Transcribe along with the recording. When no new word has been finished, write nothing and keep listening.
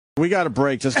We got a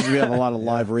break just because we have a lot of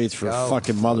live reads for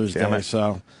fucking Mother's Day.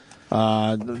 So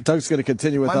Doug's going to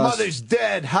continue with us. My mother's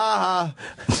dead. Ha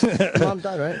ha. Mom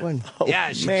died, right? When?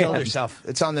 Yeah, she killed herself.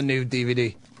 It's on the new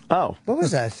DVD. Oh. What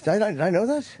was that? Did I know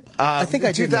that? I think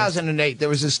I did. 2008. There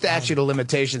was a statute of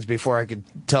limitations before I could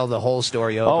tell the whole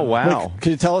story. Oh, wow. Wait,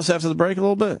 can you tell us after the break a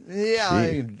little bit?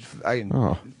 Yeah,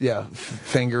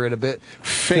 finger it a bit.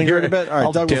 Finger it a bit? All right,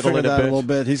 I'll Doug will diddle finger it a that a bit. little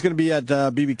bit. He's going to be at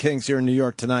B.B. King's here in New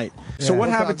York tonight. So what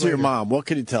happened to your mom? What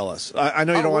can you tell us? I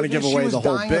know you don't want to give away the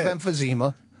whole bit. She was dying of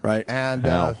emphysema. Right.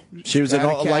 And she was a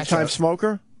lifetime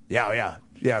smoker? Yeah.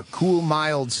 Cool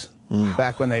Milds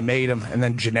back when they made them, and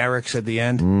then generics at the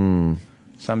end.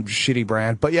 Some shitty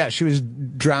brand. But yeah, she was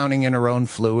drowning in her own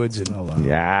fluids and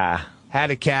had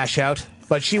to cash out.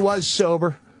 But she was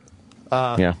sober.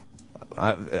 I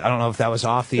don't know if that was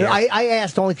off the air. I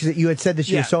asked only because you had said that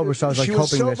she was sober, so I was like hoping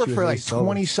that she was sober for like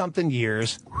 20-something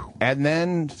years. And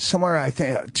then somewhere, I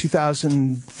think,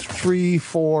 2003,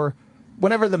 2004,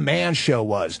 whenever the Man Show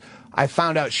was, I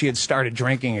found out she had started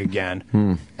drinking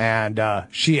again. And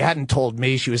she hadn't told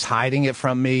me. She was hiding it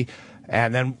from me.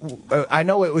 And then I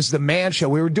know it was the Man Show.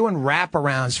 We were doing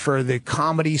wraparounds for the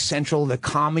Comedy Central, the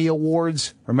Commie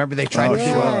Awards. Remember they tried to do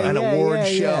an award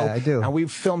show? Yeah, I do. And we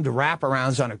filmed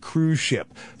wraparounds on a cruise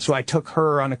ship. So I took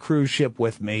her on a cruise ship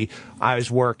with me. I was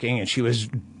working, and she was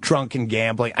drunk and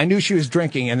gambling. I knew she was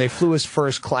drinking, and they flew us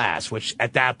first class, which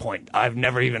at that point, I've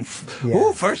never even...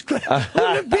 first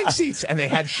class. Big seats. And they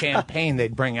had champagne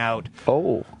they'd bring out.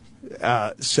 Oh.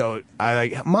 So I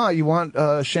like, Ma, you want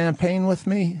champagne with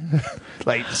me?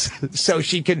 Like, so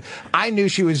she could. I knew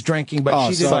she was drinking, but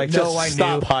she didn't know I knew.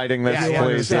 Stop hiding this,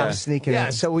 please. Stop sneaking. Yeah,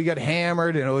 so we got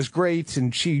hammered, and it was great,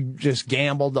 and she just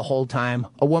gambled the whole time.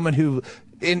 A woman who.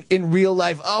 In real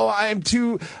life, I'm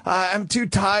too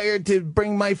tired to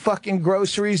bring my fucking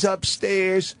groceries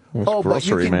upstairs. But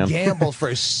you can gamble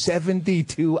for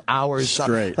 72 hours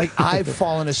straight. Like I've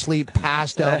fallen asleep,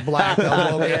 passed out, blacked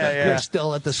out. You're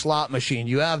still at the slot machine.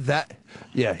 You have that.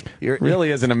 Yeah, it really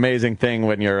is an amazing thing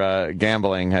when you're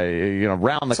gambling. Round the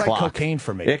clock. It's like cocaine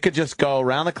for me. It could just go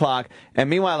round the clock. And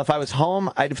meanwhile, if I was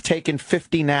home, I'd have taken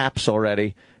 50 naps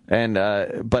already. And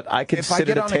but I could sit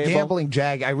at a table. If I get on a gambling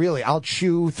jag, I'll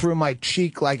chew through my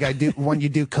cheek like I do when you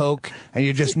do coke, and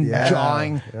you're just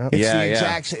jawing. It's the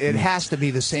exact. It has to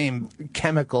be the same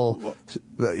chemical,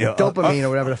 dopamine or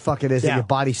whatever the fuck it is that your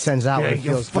body sends out when it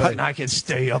feels good. I can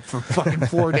stay up for fucking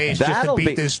 4 days just to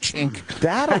beat this chink.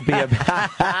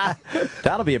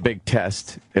 That'll be a big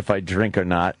test if I drink or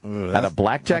not at a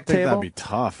blackjack table. That'd be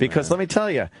tough. Because let me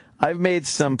tell you, I've made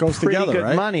some pretty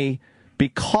good money.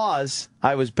 Because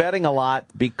I was betting a lot,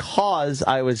 because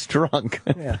I was drunk.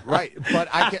 Right, but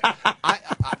I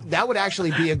that would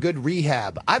actually be a good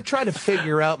rehab. I've tried to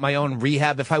figure out my own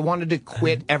rehab. If I wanted to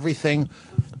quit everything,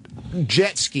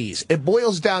 jet skis. It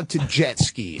boils down to jet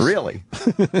skis. Really?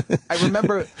 I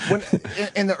remember when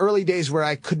in the early days where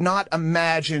I could not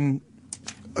imagine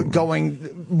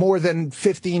going more than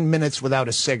 15 minutes without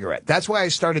a cigarette. That's why I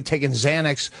started taking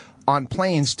Xanax on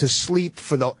planes to sleep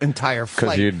for the entire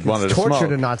flight. Because you wanted to torture smoke.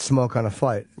 to not smoke on a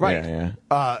flight. Right.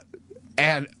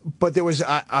 But there was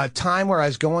a time where I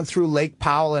was going through Lake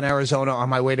Powell in Arizona on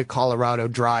my way to Colorado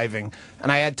driving,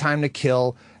 and I had time to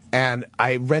kill, and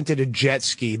I rented a jet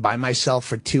ski by myself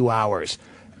for 2 hours,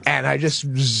 and I just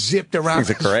zipped around.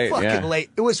 Things are great, fucking late.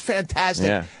 It was fantastic.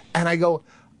 Yeah. And I go,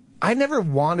 I never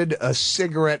wanted a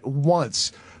cigarette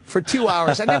once. For 2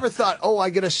 hours, I never thought, I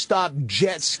got to stop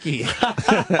jet skiing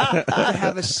to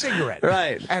have a cigarette.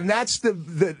 Right. And that's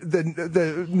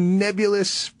the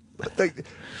nebulous.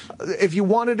 If you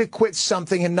wanted to quit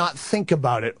something and not think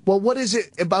about it, well, what is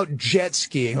it about jet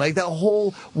skiing? Like the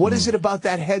whole, what is it about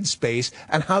that headspace,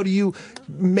 and how do you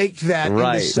make that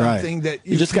into something that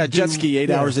you just got jet ski 8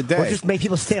 hours a day? Or just make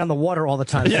people stay on the water all the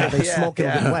time so they smoke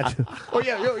and get wet.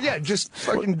 Just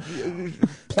fucking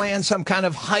plan some kind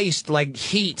of heist like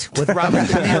Heat with Robert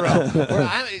De Niro.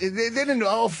 They didn't.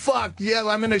 Oh fuck! Yeah,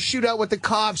 I'm in a shootout with the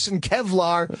cops and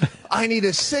Kevlar. I need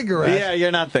a cigarette. Yeah,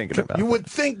 you're not thinking about. You would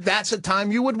think that's a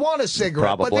time you would want a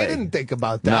cigarette, but they didn't think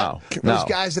about that. No. Those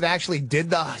guys that actually did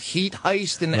the Heat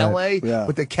heist in L.A.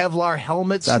 with the Kevlar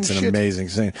helmets. That's and an shit. amazing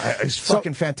scene. It's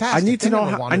fucking fantastic. I need to know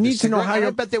how. I need to know how. I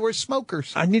bet they were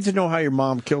smokers. I need to know how your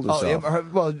mom killed herself.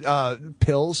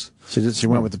 Pills. She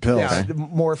went with the pills. Yeah,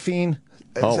 morphine.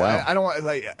 Wow! I don't want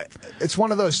it's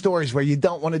one of those stories where you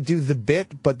don't want to do the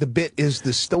bit, but the bit is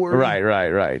the story.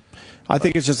 Right. I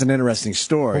think it's just an interesting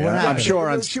story. I'm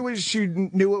sure. She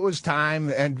knew it was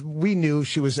time, and we knew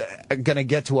she was going to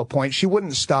get to a point. She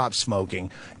wouldn't stop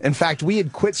smoking. In fact, we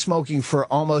had quit smoking for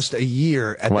almost a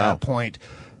year at that point,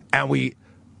 and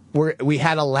we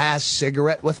had a last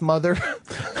cigarette with Mother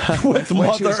with when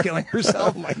Mother. she was killing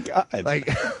herself. Oh my God! Like,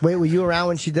 wait, were you around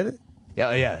when she did it?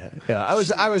 Yeah. I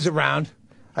was around.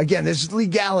 Again, there's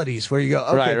legalities where you go,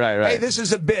 okay, right. Hey, this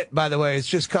is a bit, by the way. It's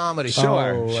just comedy.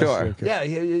 Sure. Okay. Yeah,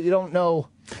 you don't know.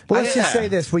 Well, let's just say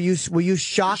this: were you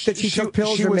shocked that she took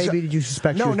pills, or maybe did you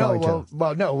suspect she was probably too?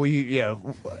 Well, no.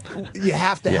 You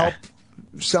have to help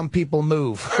some people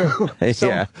move.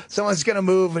 Someone's going to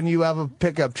move, and you have a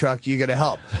pickup truck. You got to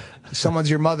help. Someone's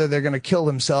your mother. They're going to kill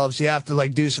themselves. You have to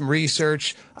do some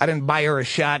research. I didn't buy her a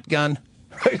shotgun.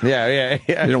 Yeah.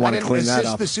 You don't want to clean that up. I didn't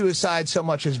assist the suicide so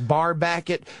much as bar back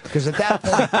it, because at that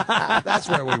point, that's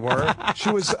where we were.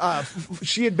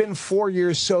 She had been 4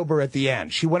 years sober at the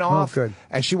end. She went off,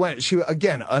 and she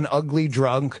again, an ugly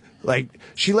drunk. Like,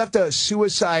 she left a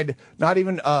suicide, not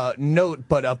even a note,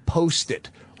 but a Post-it.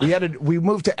 We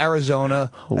moved to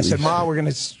Arizona. I said, Ma, we're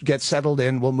going to get settled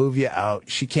in. We'll move you out.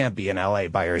 She can't be in L.A.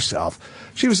 by herself.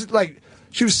 She was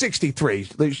 63.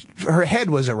 Her head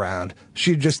was around.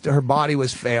 Her body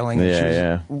was failing. She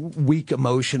was weak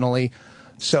emotionally.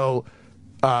 So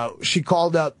she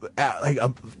called up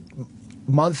a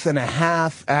month and a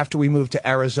half after we moved to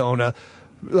Arizona,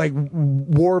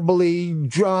 warbly,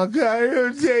 drunk. I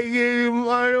don't take it.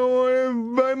 I don't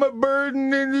want to buy my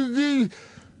burden.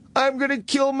 I'm going to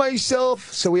kill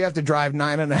myself. So we have to drive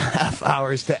 9.5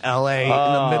 hours to L.A. in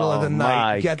the middle of the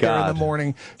night, get there in the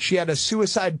morning. She had a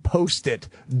suicide Post-it.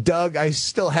 Doug, I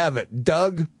still have it.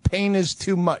 Doug, pain is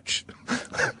too much.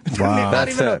 Wow. Not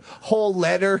even a whole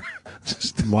letter.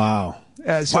 Wow.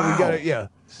 So we got it,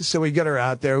 So we got her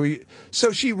out there.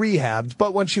 So she rehabbed,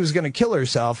 but when she was going to kill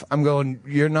herself, I'm going,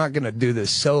 you're not going to do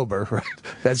this sober, right?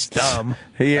 That's dumb.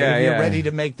 You're ready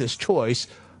to make this choice.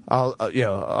 I'll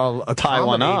tie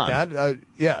one on.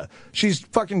 That. She's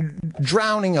fucking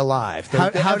drowning alive.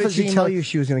 How did she tell you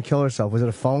she was going to kill herself? Was it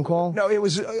a phone call? No, it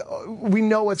was. We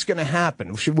know what's going to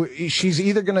happen. She's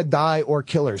either going to die or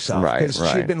kill herself. Because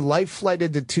she'd been life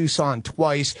flighted to Tucson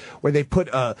twice, where they put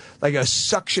a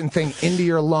suction thing into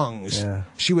your lungs. Yeah.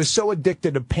 She was so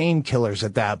addicted to painkillers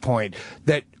at that point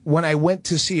that when I went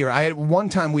to see her, one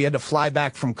time we had to fly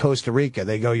back from Costa Rica.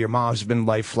 They go, your mom's been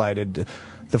life flighted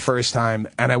the first time,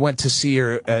 and I went to see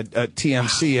her at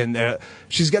TMC, and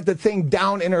she's got the thing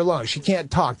down in her lungs. She can't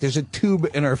talk. There's a tube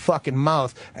in her fucking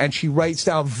mouth, and she writes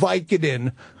down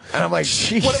Vicodin. And I'm like,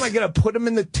 what am I going to put him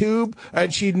in the tube?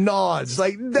 And she nods.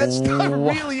 Like, that's not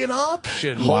really an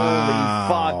option. Wow.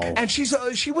 Holy fuck. And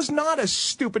she was not a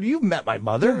stupid. You've met my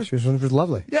mother. Yeah, she was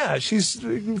lovely. Yeah, she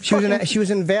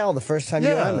was in Vail the first time you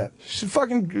and I met. She's a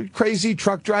fucking crazy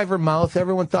truck driver mouth.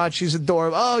 Everyone thought she's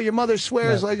adorable. Oh, your mother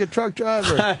swears like a truck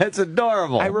driver. It's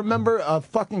adorable. I remember a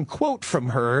fucking quote from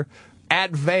her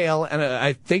at Vail, and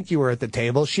I think you were at the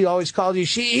table. She always called you,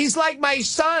 he's like my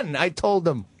son. I told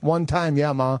him one time,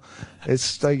 yeah, Ma,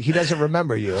 it's like he doesn't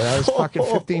remember you. That was fucking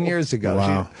 15 years ago.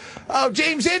 Wow.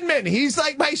 James Inman, he's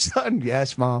like my son.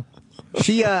 Yes, Mom.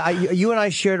 You and I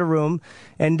shared a room,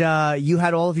 and you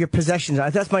had all of your possessions.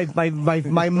 That's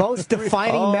my most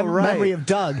defining memory of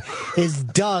Doug is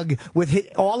Doug with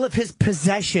all of his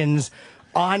possessions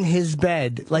on his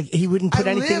bed. Like, he wouldn't put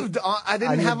anything. I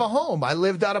didn't have a home. I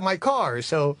lived out of my car.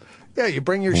 So, yeah, you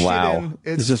bring your shit in.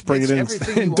 It's just bring it in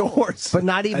indoors. But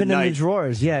not even in the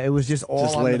drawers. Yeah, it was just all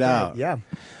just on laid the out. Bed. Yeah.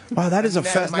 Wow, that is a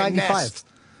 95.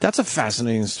 That's a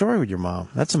fascinating story with your mom.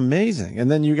 That's amazing. And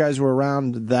then you guys were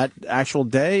around that actual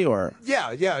day, or?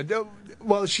 Yeah.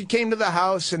 Well, she came to the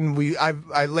house, and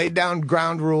I laid down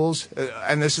ground rules,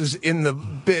 and this is in the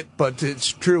bit, but it's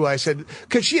true. I said,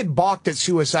 because she had balked at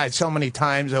suicide so many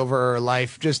times over her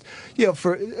life, just,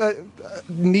 for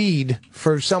need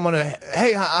for someone to,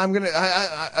 hey, I'm going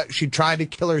to, she tried to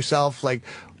kill herself, like,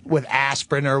 with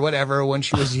aspirin or whatever. When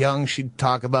she was young, she'd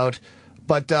talk about,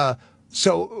 but,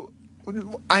 so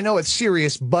I know it's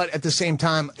serious, but at the same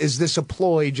time, is this a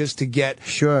ploy just to get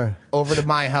over to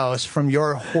my house from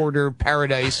your hoarder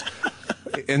paradise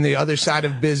in the other side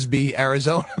of Bisbee,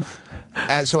 Arizona?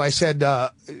 And so I said,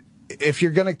 if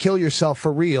you're going to kill yourself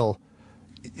for real,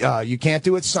 you can't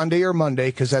do it Sunday or Monday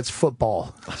because that's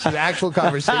football. It's an actual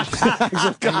conversation.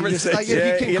 If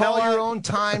you can call your own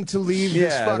time to leave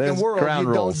this fucking world,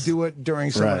 you don't do it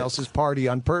during someone else's party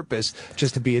on purpose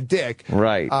just to be a dick.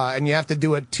 Right. And you have to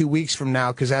do it 2 weeks from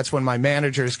now because that's when my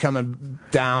manager is coming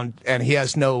down and he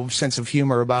has no sense of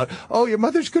humor about, oh, your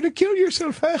mother's going to kill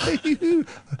yourself.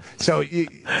 So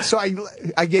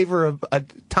I gave her a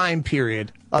time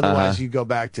period. Otherwise, you go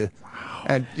back to...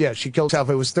 And, yeah, she killed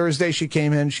herself. It was Thursday she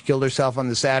came in. She killed herself on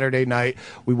the Saturday night.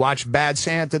 We watched Bad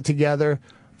Santa together,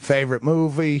 favorite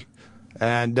movie.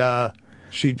 And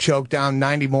She choked down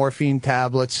 90 morphine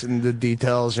tablets, and the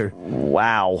details are...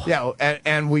 Wow. Yeah,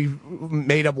 and we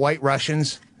made up White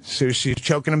Russians. So she's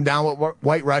choking them down with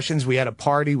White Russians. We had a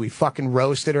party. We fucking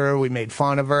roasted her. We made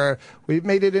fun of her. We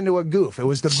made it into a goof. It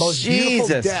was the most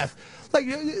beautiful death. Like,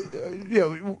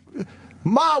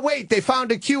 Ma, wait, they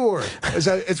found a cure.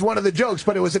 It's one of the jokes,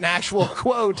 but it was an actual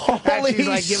quote. Holy she's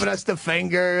like giving us the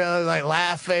finger, like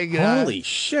laughing. Holy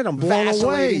shit, I'm blown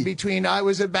away. Between I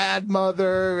was a bad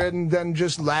mother and then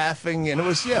just laughing. And it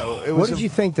was, What did you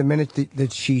think the minute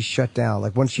that she shut down?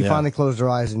 Like when she finally closed her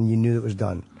eyes and you knew it was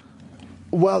done?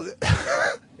 Well,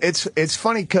 it's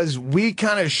funny because we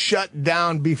kind of shut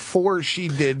down before she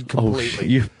did completely. Oh,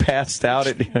 you passed out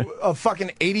at a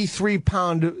fucking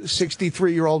 83-pound,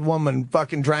 63-year-old woman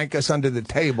fucking drank us under the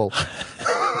table.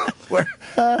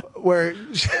 where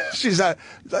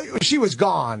she was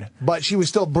gone, but she was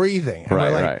still breathing. And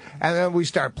right. And then we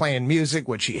start playing music,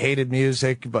 which she hated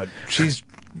music, but she's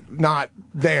not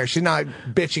there. She's not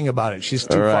bitching about it. She's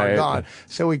too far gone.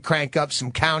 So we crank up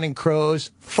some Counting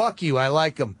Crows. Fuck you, I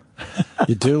like them.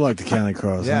 You do like the Counting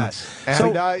Crows, yes. Huh?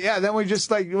 And then we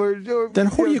just like then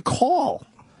who do you call?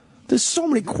 There's so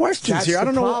many questions here. I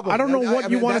don't know what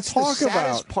you want to talk about. The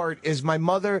saddest part is my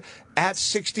mother at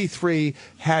 63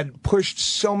 had pushed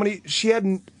so many.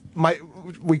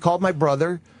 We called my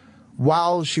brother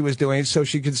while she was doing it so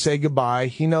she could say goodbye.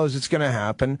 He knows it's going to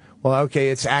happen. Well, okay,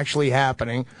 it's actually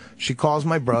happening. She calls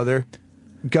my brother,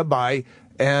 goodbye,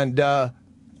 and there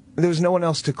was no one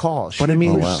else to call. She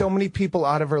pushed so many people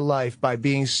out of her life by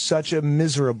being such a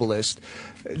miserablist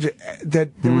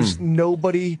that there was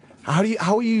nobody.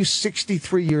 How are you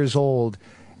 63 years old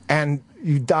and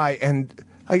you die? And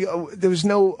there was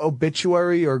no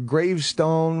obituary or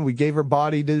gravestone. We gave her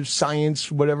body to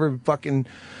science, whatever fucking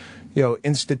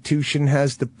institution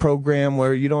has the program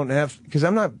where you don't have, because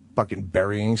I'm not fucking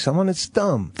burying someone. It's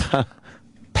dumb.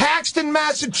 Paxton,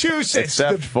 Massachusetts.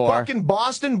 The fucking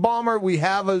Boston bomber. We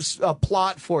have a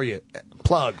plot for you.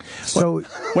 Plug. So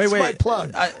wait. My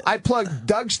plug. I plug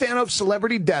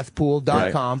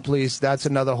DougStanhopeCelebrityDeathPool.com, please. That's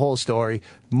another whole story.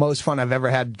 Most fun I've ever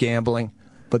had gambling.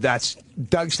 But that's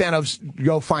Doug Stanhope's.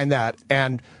 Go find that.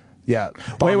 And yeah.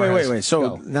 Wait.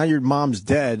 So now your mom's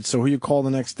dead. So who you call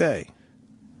the next day?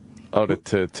 Oh, to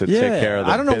take care of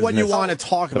the I don't know business, what you want to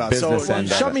talk about. So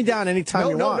shut me down anytime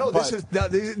you want. No.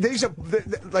 These are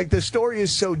like the story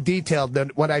is so detailed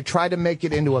that when I tried to make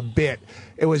it into a bit,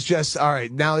 it was just all right.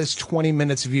 Now there's 20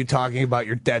 minutes of you talking about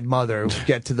your dead mother.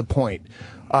 Get to the point.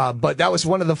 But that was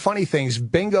one of the funny things.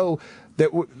 Bingo,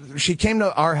 she came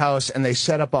to our house and they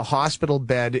set up a hospital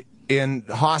bed in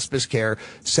hospice care,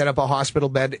 set up a hospital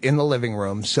bed in the living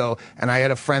room. And I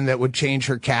had a friend that would change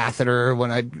her catheter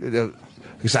when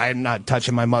because I'm not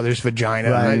touching my mother's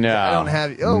vagina. Right. I don't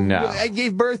have. I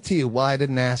gave birth to you. Well, I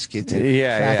didn't ask you to.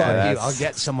 Yeah. I'll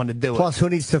get someone to do it. Plus, who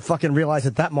needs to fucking realize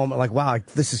at that moment, like, wow,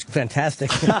 this is fantastic.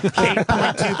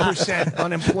 8.2%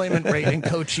 unemployment rate in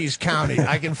Cochise County.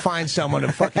 I can find someone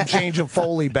to fucking change a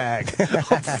Foley bag.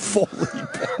 Foley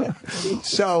bag.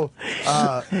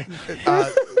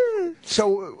 So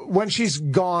when she's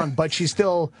gone, but she's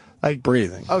still like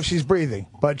breathing. Oh, she's breathing,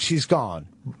 but she's gone.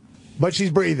 But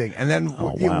she's breathing. And then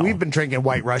we've been drinking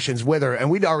White Russians with her, and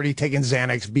we'd already taken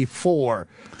Xanax before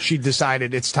she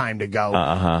decided it's time to go.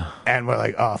 And we're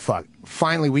like, oh, fuck.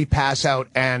 Finally, we pass out,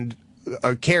 and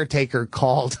a caretaker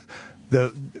called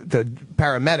the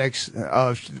paramedics.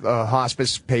 A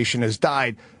hospice patient has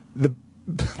died. The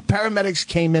paramedics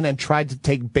came in and tried to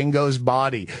take Bingo's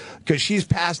body because she's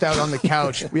passed out on the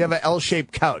couch. We have an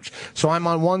L-shaped couch. So I'm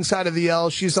on one side of the L,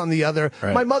 she's on the other.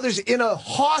 Right. My mother's in a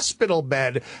hospital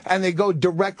bed, and they go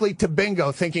directly to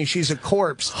Bingo thinking she's a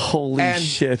corpse. Holy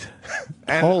shit.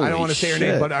 And I don't want to say her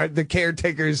name, but the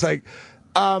caretaker is like,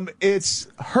 it's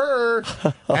her.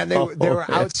 And they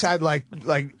were outside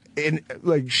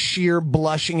in sheer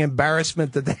blushing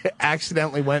embarrassment that they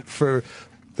accidentally went for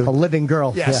a living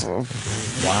girl. Yes. Yeah.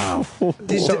 Wow.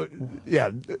 So,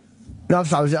 yeah. No, I'm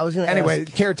sorry. I was going to Anyway,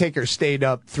 caretaker stayed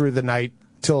up through the night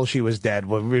till she was dead.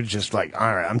 Well, we were just like,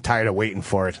 all right, I'm tired of waiting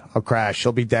for it. I'll crash.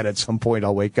 She'll be dead at some point.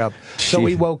 I'll wake up. So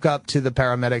we woke up to the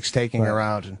paramedics taking her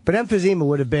out. But emphysema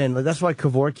would have been, that's why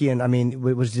Kevorkian,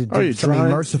 was something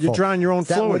merciful. You're drawing your own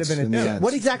that fluids. Would have been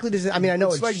what exactly does it, I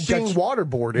know it's like being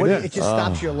waterboarded. It just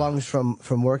stops your lungs from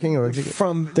working? Or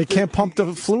they can't pump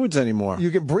the fluids anymore. You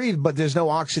can breathe, but there's no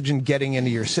oxygen getting into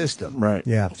your system. Right.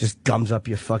 Yeah, just gums up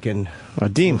your fucking...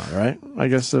 edema, right? I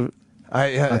guess...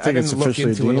 I think it's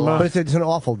officially edema. But it's an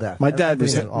awful death. My dad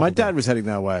was heading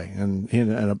that way, and he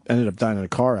ended up dying in a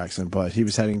car accident. But he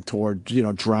was heading toward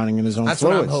drowning in his own fluids.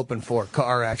 That's what I'm hoping for,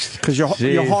 car accident. Because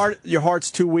your heart's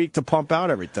too weak to pump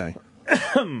out everything.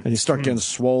 and you start getting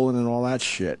swollen and all that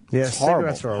shit. Yeah, it's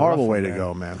horrible. Horrible way to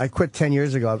go, man. I quit 10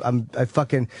 years ago.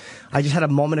 I just had a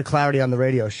moment of clarity on the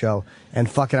radio show, and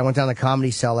I went down the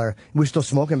Comedy Cellar. We were still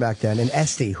smoking back then, and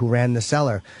Esty, who ran the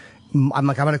cellar, I'm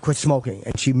like, I'm going to quit smoking.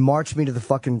 And she marched me to the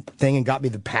fucking thing and got me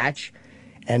the patch.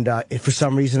 And for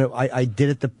some reason, I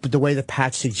did it the way the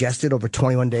patch suggested over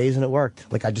 21 days, and it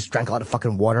worked. Like, I just drank a lot of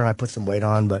fucking water, and I put some weight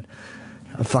on, but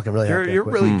I'm fucking really happy. You're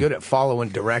really good at following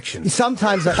directions.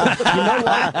 Sometimes, you know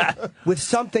what? With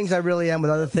some things I really am.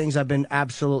 With other things, I've been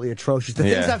absolutely atrocious. The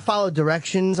things I followed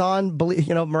directions on,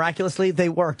 miraculously, they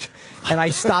worked. And I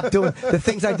stopped doing the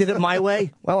things I did it my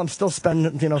way. Well, I'm still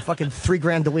spending, fucking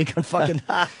 $3,000 a week on fucking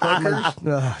hookers.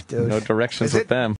 Oh, dude. No directions with them.